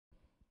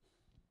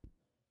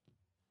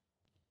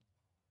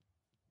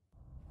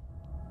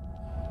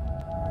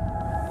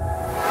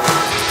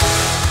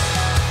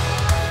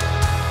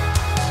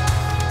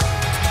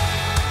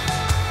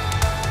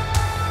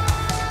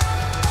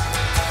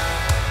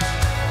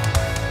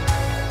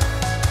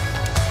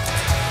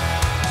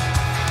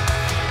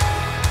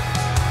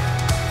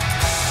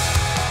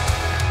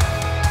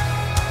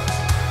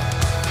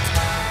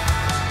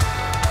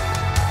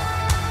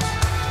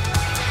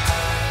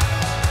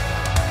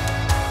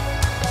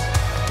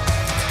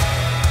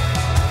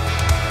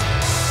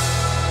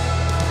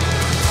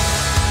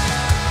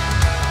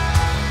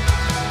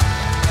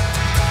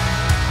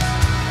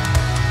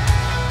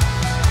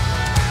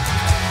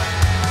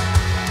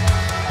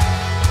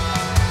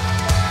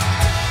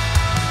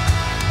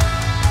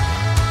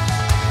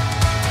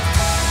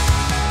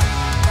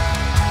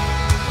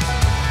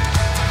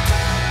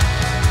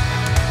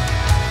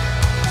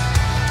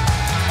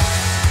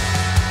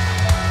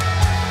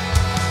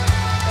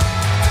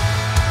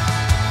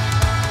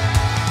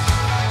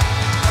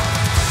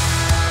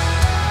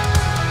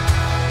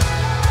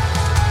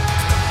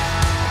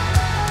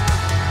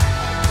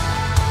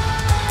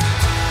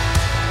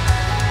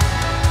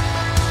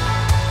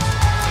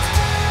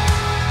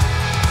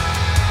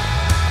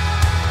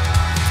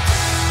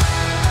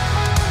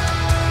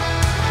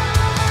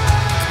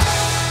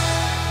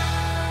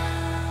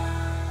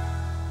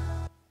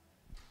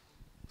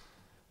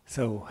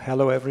So,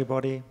 hello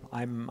everybody.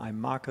 I'm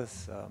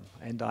Marcus,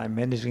 and I'm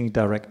managing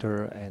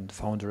director and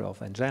founder of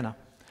ngena.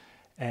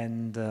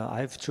 And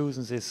I've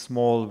chosen this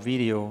small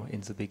video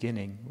in the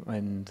beginning,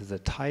 and the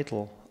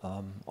title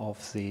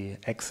of the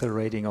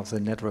accelerating of the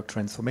network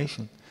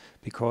transformation,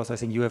 because I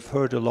think you have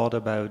heard a lot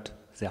about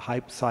the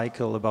hype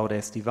cycle about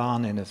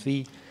SD-WAN,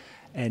 NFV,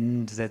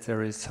 and that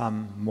there is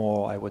some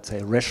more, I would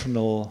say,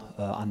 rational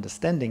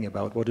understanding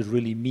about what it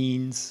really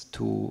means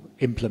to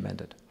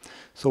implement it.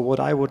 So what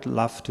I would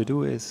love to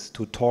do is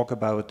to talk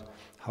about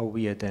how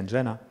we at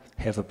ngena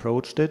have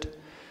approached it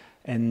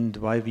and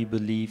why we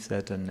believe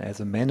that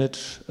as a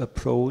managed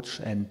approach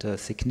and a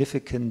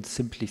significant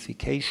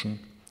simplification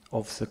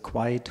of the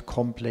quite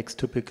complex,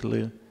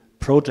 typically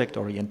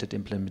project-oriented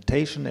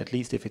implementation, at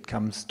least if it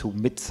comes to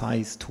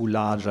mid-size to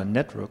larger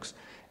networks,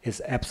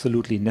 is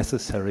absolutely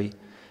necessary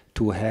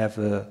to have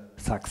a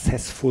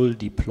successful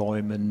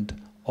deployment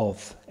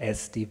of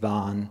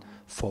SD-WAN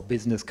for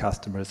business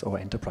customers or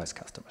enterprise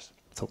customers.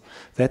 So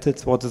that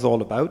is what it's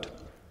all about.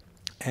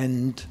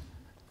 And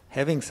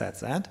having said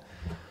that,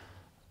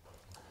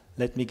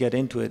 let me get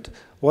into it.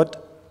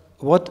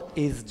 What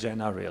is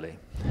ngena really?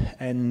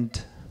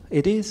 And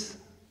it is,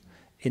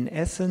 in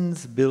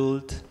essence,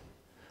 built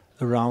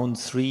around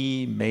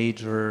three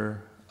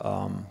major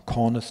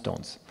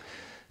cornerstones.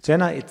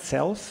 ngena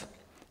itself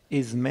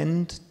is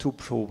meant to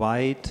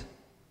provide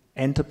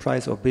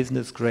enterprise or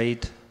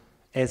business-grade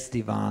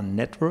SD-WAN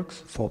networks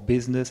for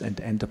business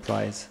and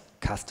enterprise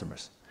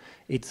customers.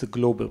 It's a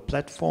global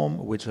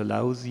platform which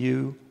allows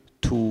you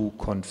to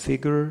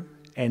configure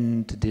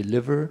and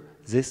deliver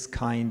this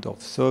kind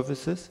of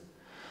services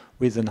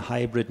with a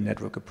hybrid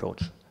network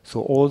approach.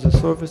 So all the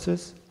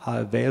services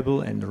are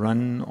available and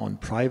run on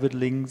private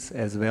links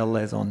as well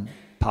as on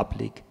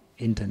public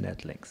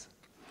internet links.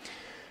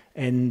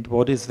 And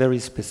what is very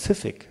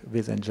specific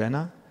with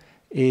ngena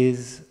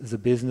is the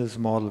business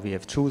model we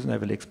have chosen. I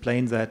will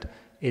explain that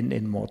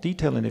in more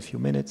detail in a few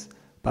minutes,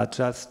 but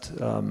just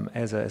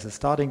as a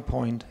starting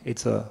point,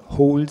 it's a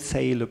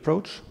wholesale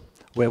approach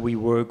where we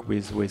work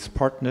with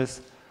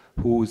partners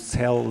who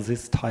sell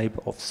this type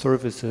of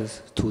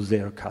services to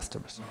their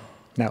customers.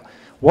 Now,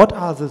 what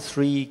are the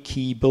three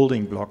key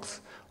building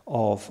blocks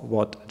of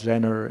what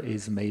ngena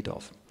is made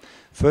of?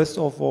 First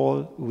of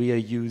all, we are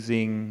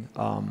using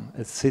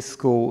a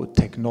Cisco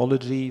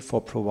technology for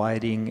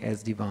providing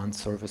SD-WAN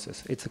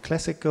services. It's a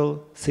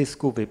classical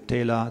Cisco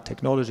Viptela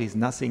technology, is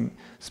nothing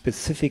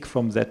specific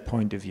from that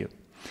point of view.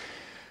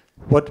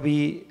 What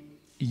we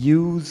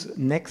use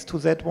next to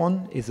that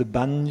one is a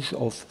bunch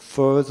of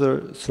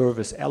further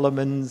service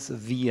elements,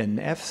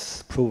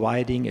 VNFs,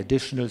 providing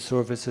additional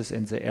services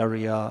in the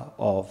area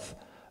of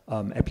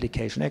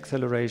application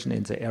acceleration,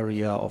 in the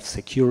area of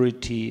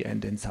security,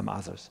 and in some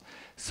others.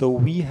 So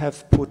we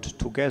have put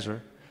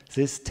together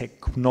these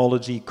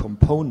technology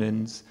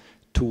components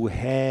to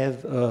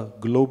have a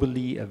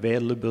globally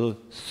available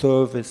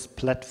service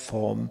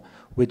platform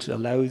which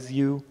allows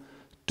you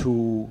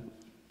to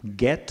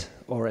get,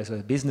 or as a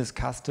business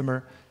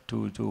customer,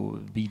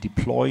 to be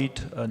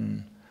deployed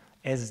an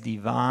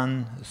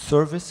SD-WAN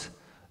service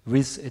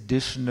with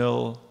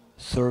additional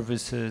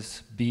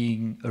services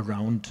being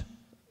around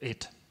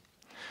it.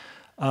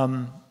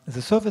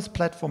 The service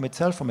platform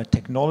itself, from a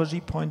technology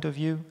point of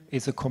view,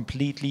 is a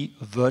completely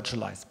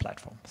virtualized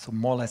platform. So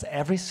more or less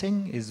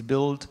everything is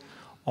built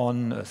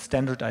on a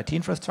standard IT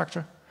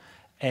infrastructure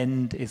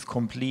and is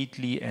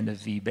completely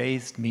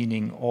NFV-based,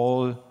 meaning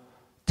all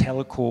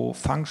telco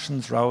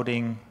functions,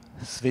 routing,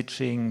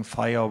 switching,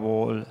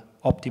 firewall,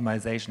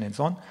 optimization, and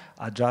so on,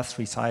 are just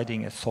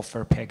residing as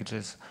software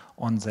packages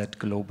on that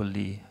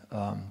globally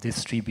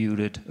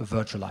distributed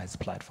virtualized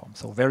platform.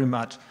 So very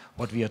much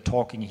what we are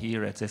talking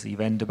here at this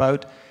event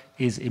about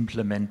is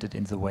implemented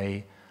in the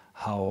way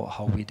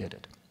how we did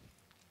it.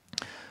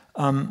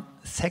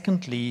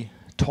 Secondly,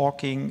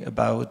 talking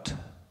about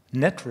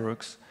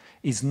networks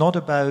is not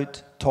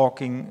about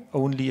talking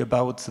only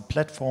about the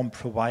platform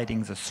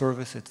providing the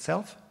service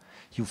itself.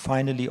 You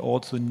finally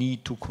also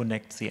need to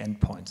connect the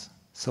endpoints.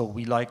 So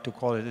we like to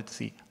call it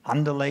the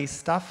underlay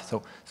stuff.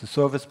 So the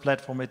service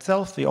platform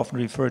itself, we often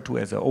refer to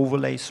as an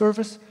overlay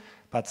service,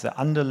 but the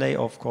underlay,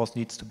 of course,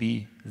 needs to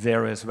be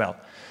there as well.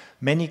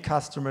 Many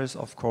customers,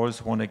 of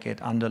course, want to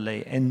get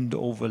underlay and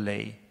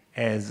overlay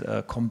as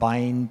a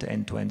combined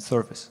end-to-end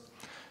service.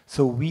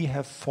 So we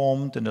have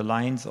formed an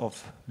alliance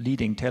of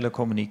leading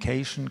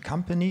telecommunication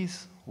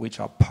companies, which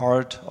are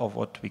part of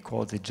what we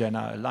call the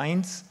ngena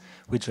Alliance,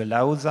 which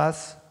allows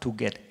us to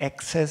get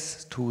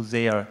access to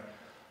their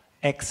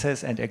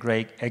access and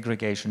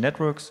aggregation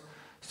networks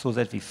so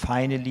that we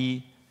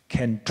finally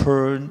can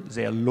turn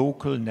their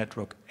local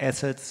network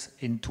assets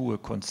into a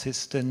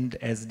consistent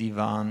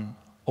SD-WAN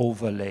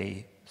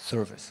overlay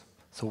service.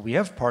 So we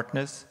have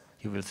partners,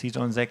 you will see it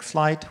on the next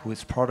slide, who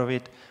is part of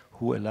it,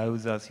 who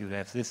allows us, you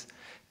have this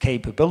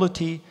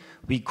capability.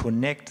 We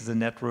connect the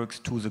networks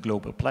to the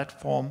global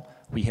platform.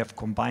 We have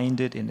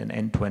combined it in an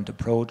end-to-end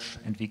approach,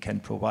 and we can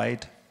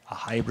provide a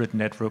hybrid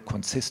network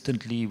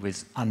consistently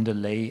with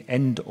underlay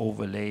and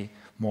overlay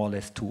more or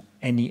less to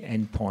any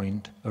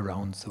endpoint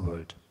around the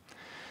world.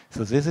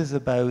 So this is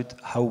about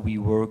how we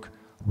work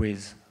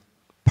with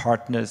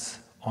partners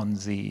on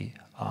the,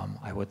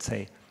 I would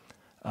say,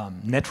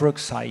 network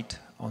side,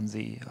 on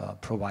the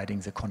providing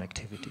the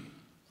connectivity.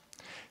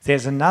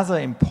 There's another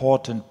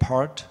important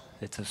part,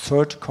 it's a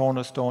third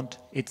cornerstone,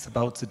 it's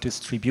about the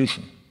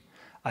distribution.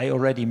 I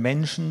already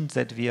mentioned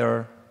that we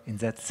are, in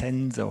that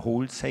sense, a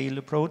wholesale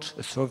approach,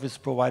 a service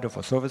provider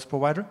for service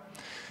provider.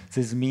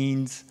 This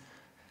means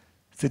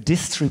the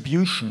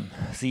distribution,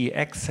 the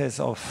access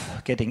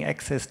of getting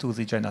access to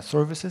the ngena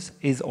services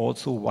is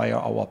also via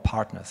our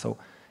partners. So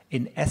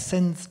in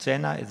essence,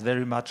 ngena is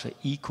very much an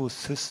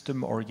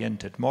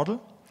ecosystem-oriented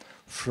model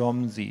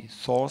from the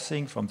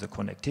sourcing, from the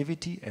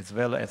connectivity, as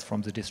well as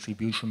from the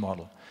distribution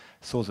model.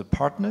 So the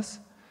partners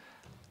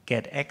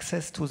get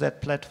access to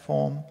that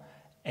platform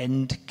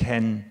and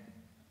can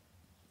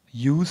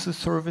use the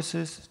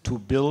services to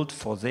build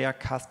for their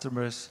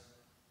customers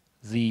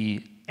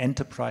the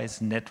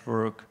enterprise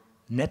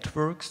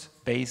networks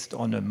based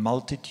on a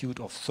multitude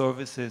of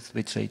services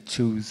which they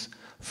choose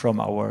from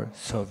our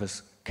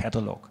service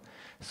catalog.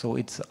 So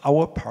it's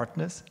our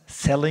partners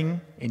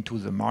selling into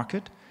the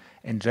market,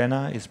 and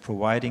ngena is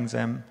providing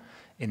them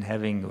in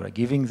having or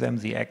giving them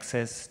the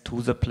access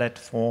to the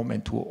platform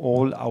and to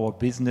all our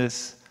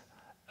business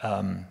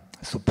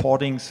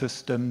supporting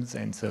systems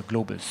and the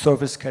global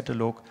service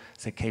catalog,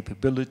 the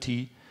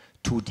capability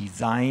to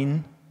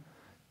design,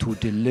 to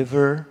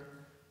deliver,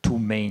 to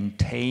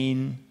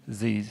maintain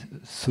the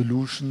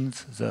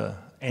solutions, the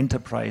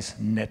enterprise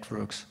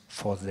networks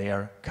for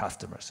their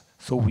customers.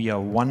 So we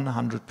are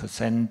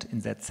 100% in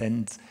that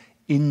sense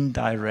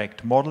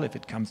indirect model. If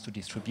it comes to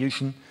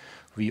distribution,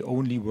 we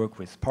only work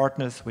with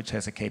partners which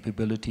has the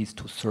capabilities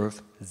to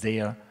serve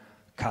their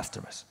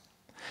customers.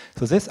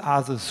 So these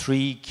are the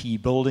three key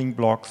building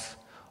blocks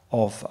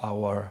of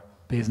our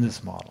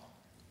business model.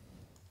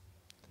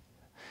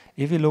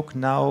 If you look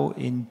now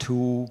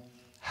into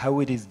how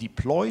it is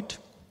deployed,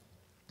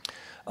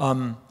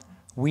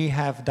 we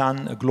have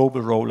done a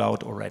global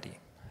rollout already.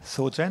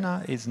 So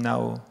ngena is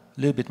now a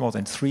little bit more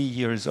than 3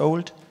 years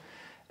old,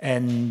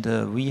 and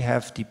we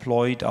have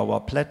deployed our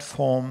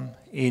platform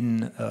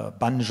in a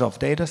bunch of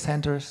data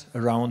centers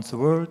around the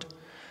world.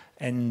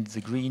 And the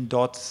green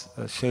dots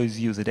shows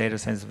you the data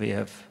centers we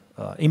have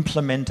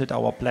implemented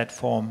our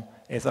platform.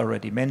 As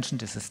already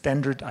mentioned, it's a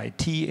standard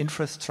IT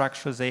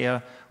infrastructure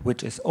there,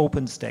 which is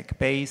OpenStack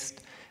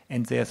based,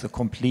 and there's a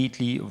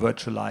completely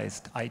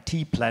virtualized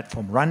IT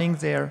platform running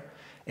there.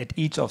 At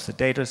each of the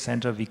data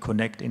center, we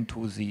connect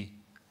into the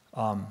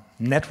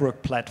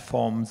network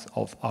platforms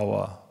of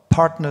our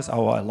partners,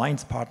 our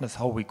alliance partners,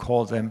 how we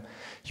call them.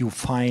 You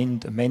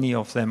find many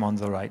of them on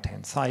the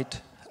right-hand side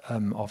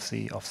of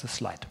the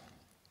slide.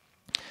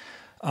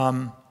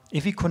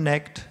 If we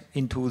connect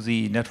into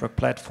the network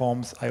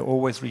platforms, I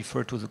always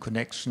refer to the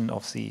connection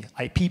of the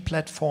IP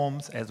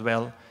platforms as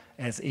well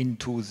as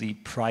into the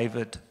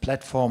private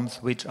platforms,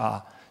 which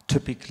are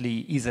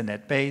typically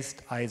Ethernet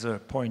based, either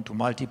point to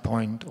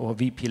multipoint or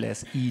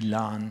VPLS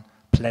ELAN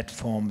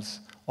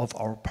platforms of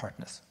our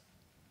partners.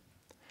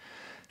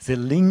 The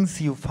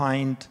links you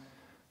find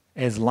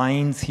as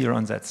lines here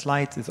on that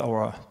slide is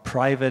our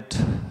private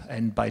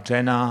and by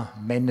ngena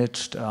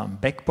managed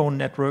backbone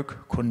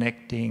network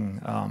connecting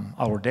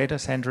our data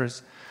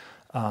centers.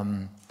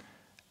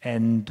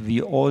 And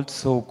we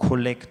also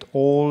collect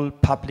all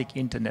public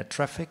internet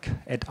traffic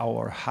at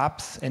our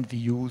hubs, and we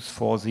use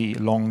for the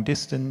long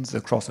distance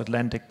across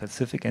Atlantic,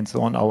 Pacific and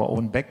so on our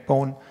own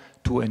backbone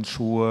to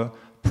ensure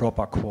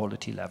proper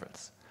quality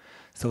levels.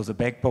 So the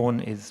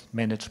backbone is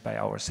managed by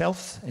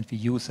ourselves, and we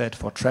use that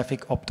for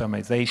traffic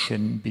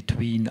optimization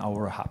between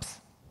our hubs.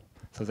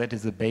 So that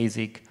is the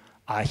basic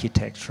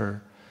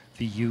architecture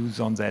we use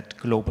on that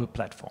global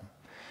platform.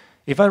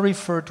 If I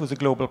refer to the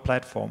global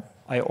platform,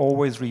 I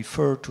always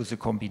refer to the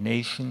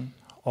combination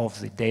of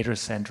the data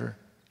center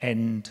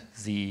and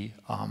the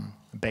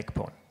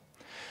backbone.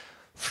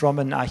 From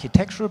an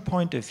architectural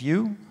point of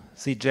view,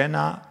 the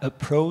ngena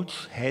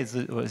approach is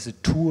a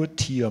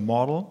two-tier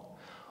model.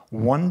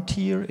 One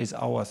tier is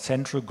our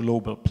central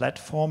global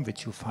platform,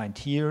 which you find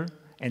here,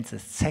 and the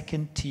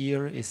second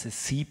tier is the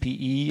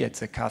CPE at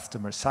the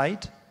customer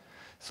site.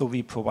 So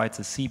we provide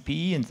the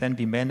CPE, and then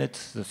we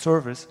manage the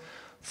service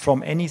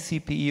from any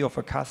CPE of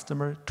a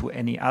customer to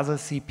any other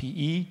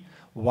CPE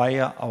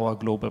via our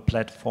global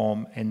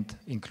platform and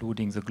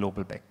including the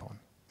global backbone.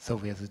 So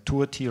we have a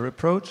two-tier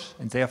approach,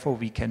 and therefore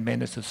we can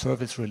manage the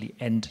service really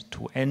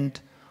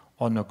end-to-end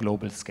on a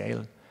global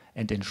scale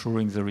and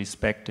ensuring the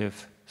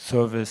respective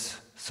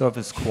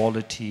service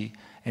quality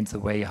and the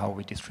way how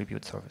we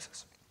distribute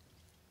services.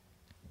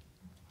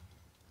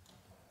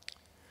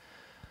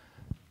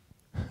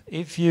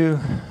 If you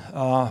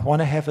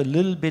want to have a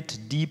little bit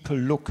deeper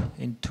look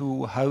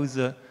into how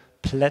the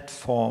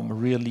platform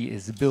really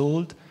is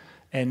built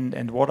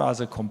and what are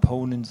the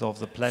components of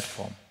the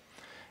platform.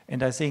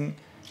 And I think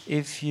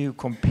if you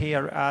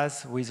compare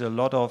us with a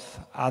lot of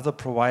other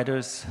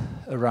providers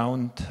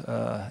around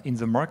in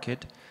the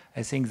market,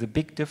 I think the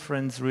big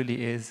difference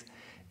really is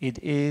it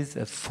is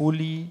a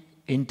fully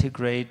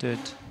integrated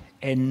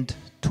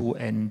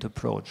end-to-end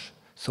approach.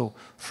 So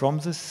from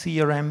the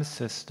CRM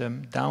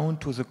system down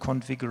to the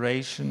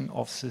configuration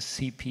of the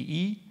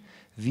CPE,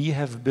 we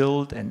have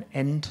built an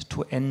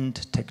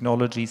end-to-end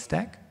technology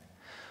stack,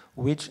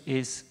 which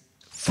is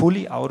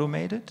fully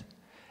automated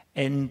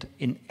and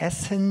in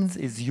essence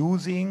is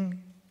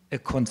using a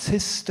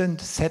consistent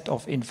set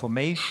of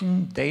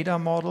information, data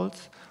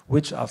models,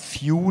 which are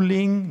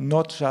fueling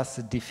not just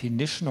the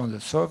definition on the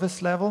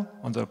service level,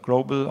 on the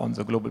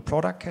global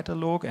product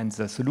catalog and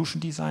the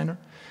solution designer,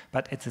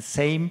 but at the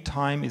same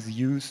time is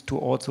used to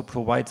also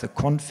provide the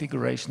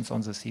configurations on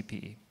the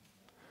CPE.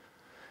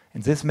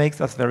 And this makes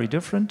us very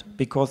different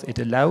because it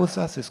allows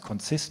us this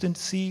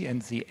consistency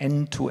and the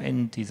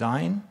end-to-end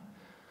design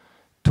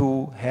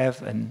to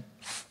have a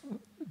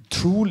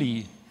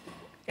truly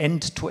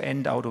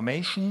end-to-end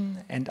automation,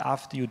 and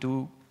after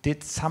you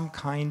did some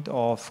kind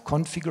of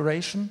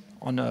configuration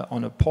on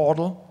a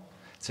portal,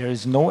 there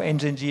is no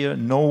engineer,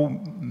 no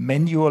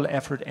manual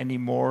effort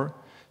anymore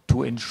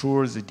to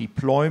ensure the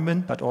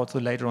deployment, but also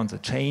later on the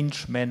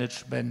change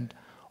management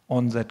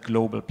on that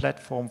global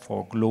platform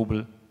for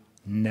global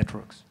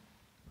networks.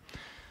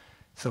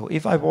 So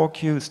if I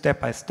walk you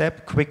step by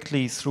step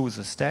quickly through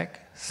the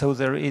stack, so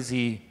there is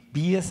a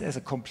BSS,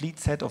 a complete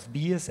set of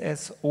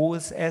BSS,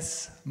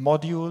 OSS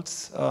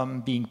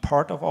modules being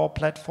part of our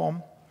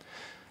platform.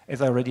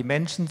 As I already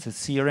mentioned, the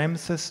CRM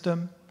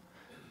system,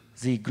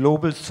 the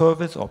global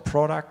service or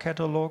product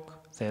catalog,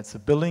 there's a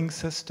billing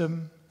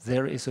system,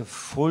 there is a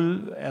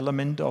full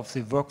element of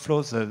the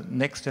workflows, the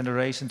next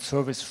generation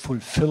service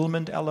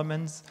fulfillment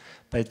elements,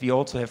 but we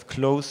also have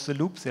closed the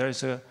loops. There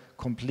is a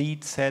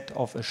complete set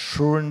of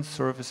assurance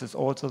services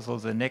also, so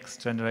the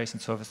next generation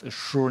service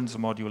assurance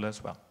module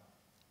as well.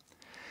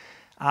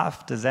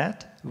 After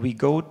that, we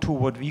go to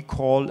what we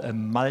call a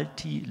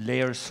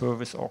multi-layer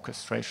service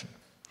orchestration.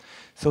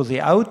 So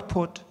the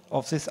output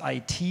of this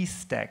IT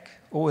stack,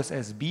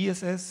 OSS,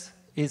 BSS,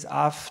 is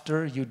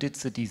after you did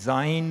the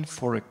design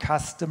for a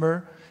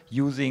customer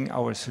using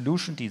our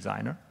solution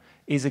designer,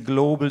 is a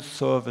global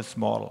service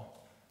model.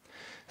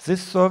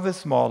 This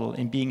service model,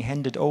 in being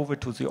handed over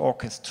to the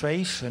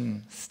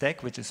orchestration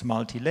stack, which is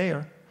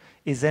multi-layer,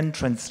 is then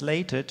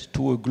translated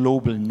to a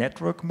global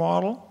network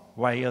model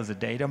via the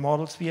data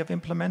models we have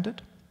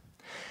implemented.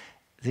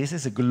 This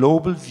is a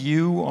global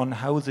view on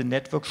how the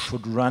network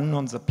should run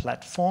on the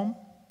platform,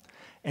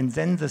 and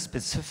then the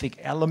specific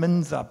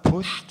elements are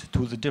pushed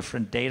to the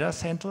different data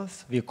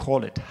centers. We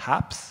call it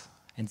hubs,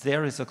 and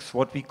there is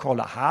what we call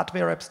a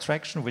hardware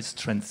abstraction, which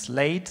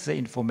translates the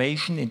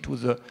information into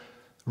the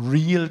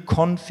real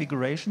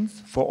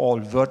configurations for all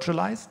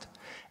virtualized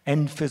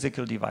and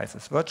physical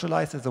devices.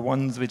 Virtualized is the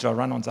ones which are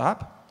run on the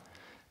hub.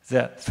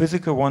 The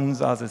physical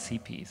ones are the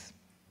CPs.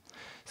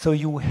 So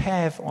you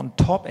have on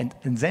top, and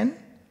then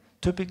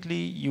typically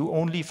you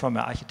only from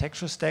an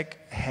architecture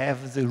stack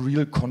have the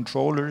real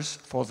controllers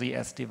for the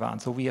SD-WAN.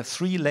 So we have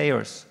 3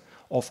 layers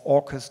of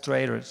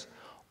orchestrators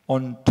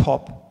on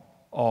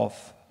top of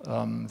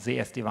the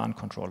SD-WAN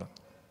controller.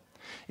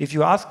 If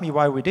you ask me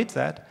why we did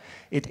that,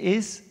 it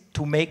is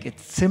to make it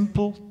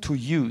simple to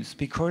use,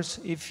 because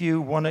if you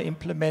want to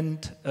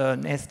implement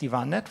an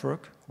SD-WAN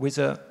network with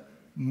a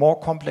more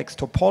complex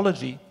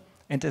topology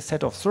and a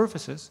set of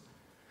services,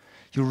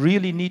 you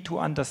really need to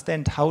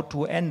understand how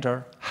to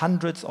enter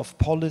hundreds of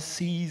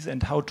policies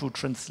and how to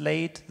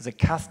translate the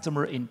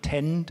customer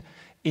intent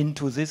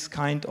into this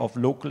kind of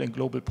local and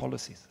global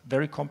policies.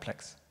 Very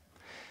complex.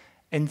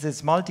 And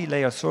this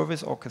multi-layer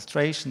service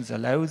orchestrations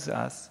allows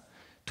us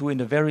to,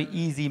 in a very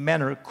easy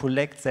manner,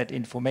 collect that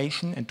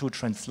information and to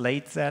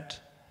translate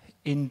that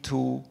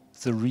into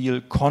the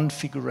real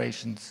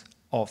configurations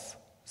of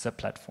the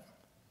platform.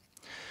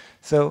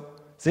 So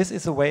this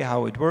is the way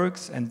how it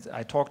works, and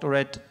I talked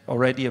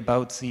already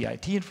about the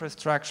IT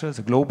infrastructure,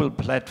 the global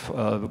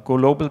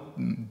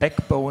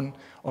backbone,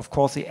 of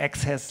course the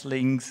access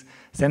links,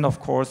 then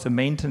of course the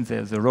maintenance,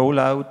 there's the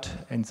rollout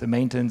and the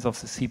maintenance of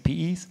the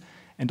CPEs,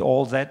 and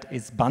all that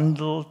is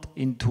bundled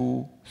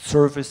into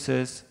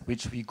services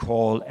which we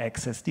call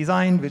access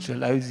design, which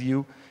allows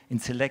you in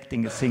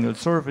selecting a single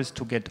service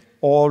to get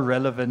all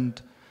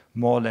relevant,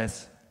 more or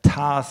less,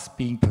 tasks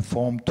being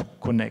performed to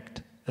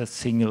connect a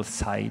single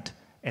site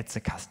at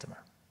the customer.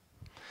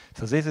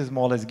 So this is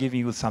more or less giving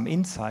you some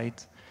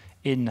insight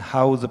in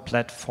how the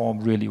platform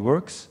really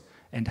works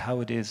and how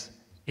it is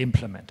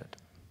implemented.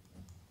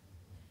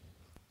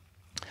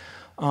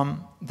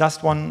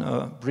 Just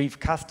one brief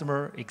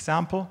customer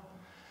example.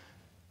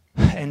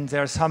 And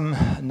there are some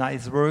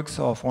nice works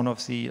of one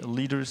of the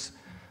leaders,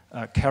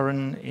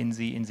 Karen, in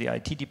the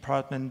IT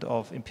department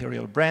of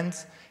Imperial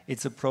Brands.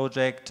 It's a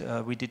project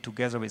we did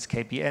together with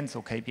KPN,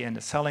 so KPN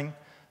is selling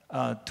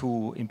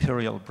to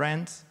Imperial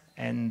Brands.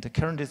 And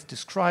Karen is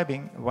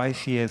describing why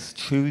she has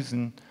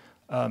chosen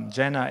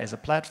ngena as a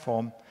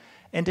platform.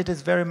 And it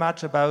is very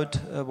much about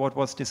what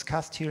was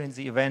discussed here in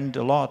the event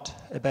a lot,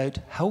 about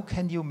how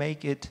can you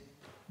make it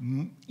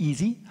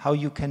easy, how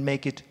you can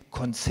make it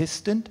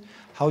consistent,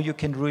 how you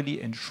can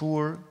really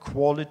ensure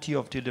quality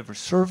of delivered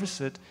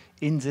services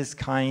in this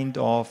kind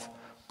of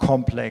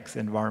complex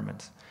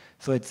environment.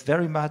 So it's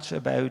very much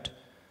about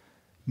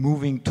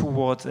moving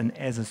towards an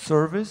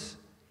as-a-service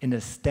in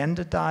a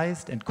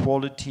standardized and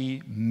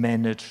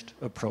quality-managed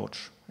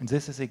approach. And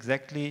this is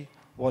exactly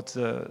what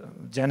the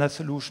ngena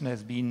solution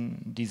has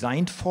been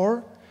designed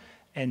for,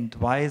 and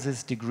why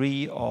this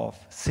degree of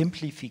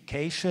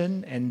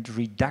simplification and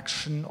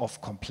reduction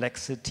of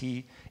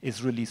complexity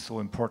is really so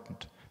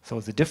important.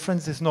 So the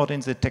difference is not in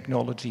the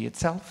technology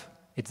itself,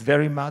 it's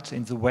very much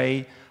in the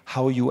way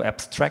how you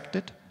abstract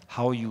it,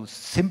 how you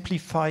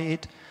simplify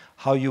it,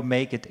 how you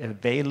make it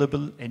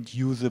available and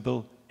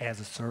usable as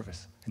a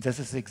service. And this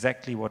is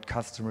exactly what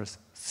customers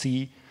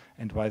see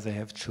and why they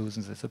have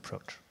chosen this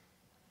approach.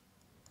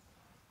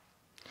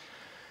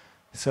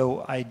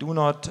 So I do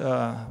not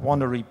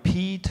want to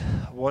repeat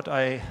what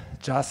I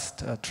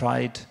just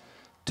tried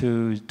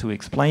to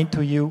explain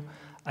to you.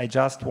 I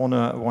just want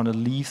to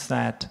leave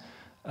that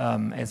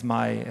as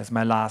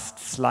my last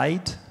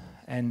slide,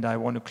 and I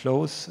want to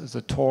close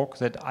the talk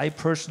that I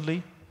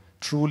personally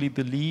truly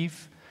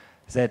believe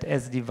that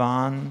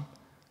SD-WAN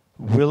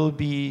will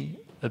be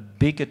a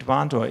big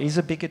advantage, or is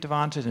a big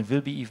advantage, and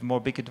will be even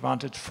more big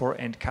advantage for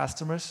end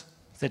customers,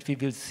 that we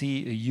will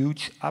see a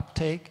huge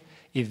uptake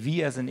if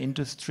we as an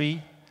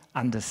industry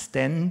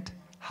understand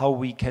how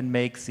we can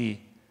make the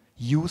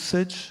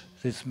usage,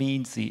 this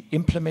means the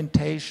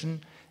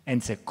implementation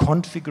and the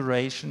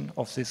configuration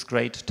of this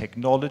great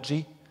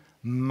technology,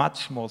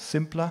 much more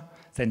simpler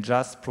than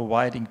just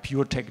providing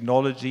pure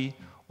technology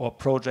or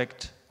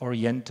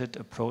project-oriented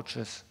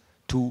approaches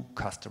to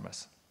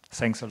customers.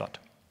 Thanks a lot.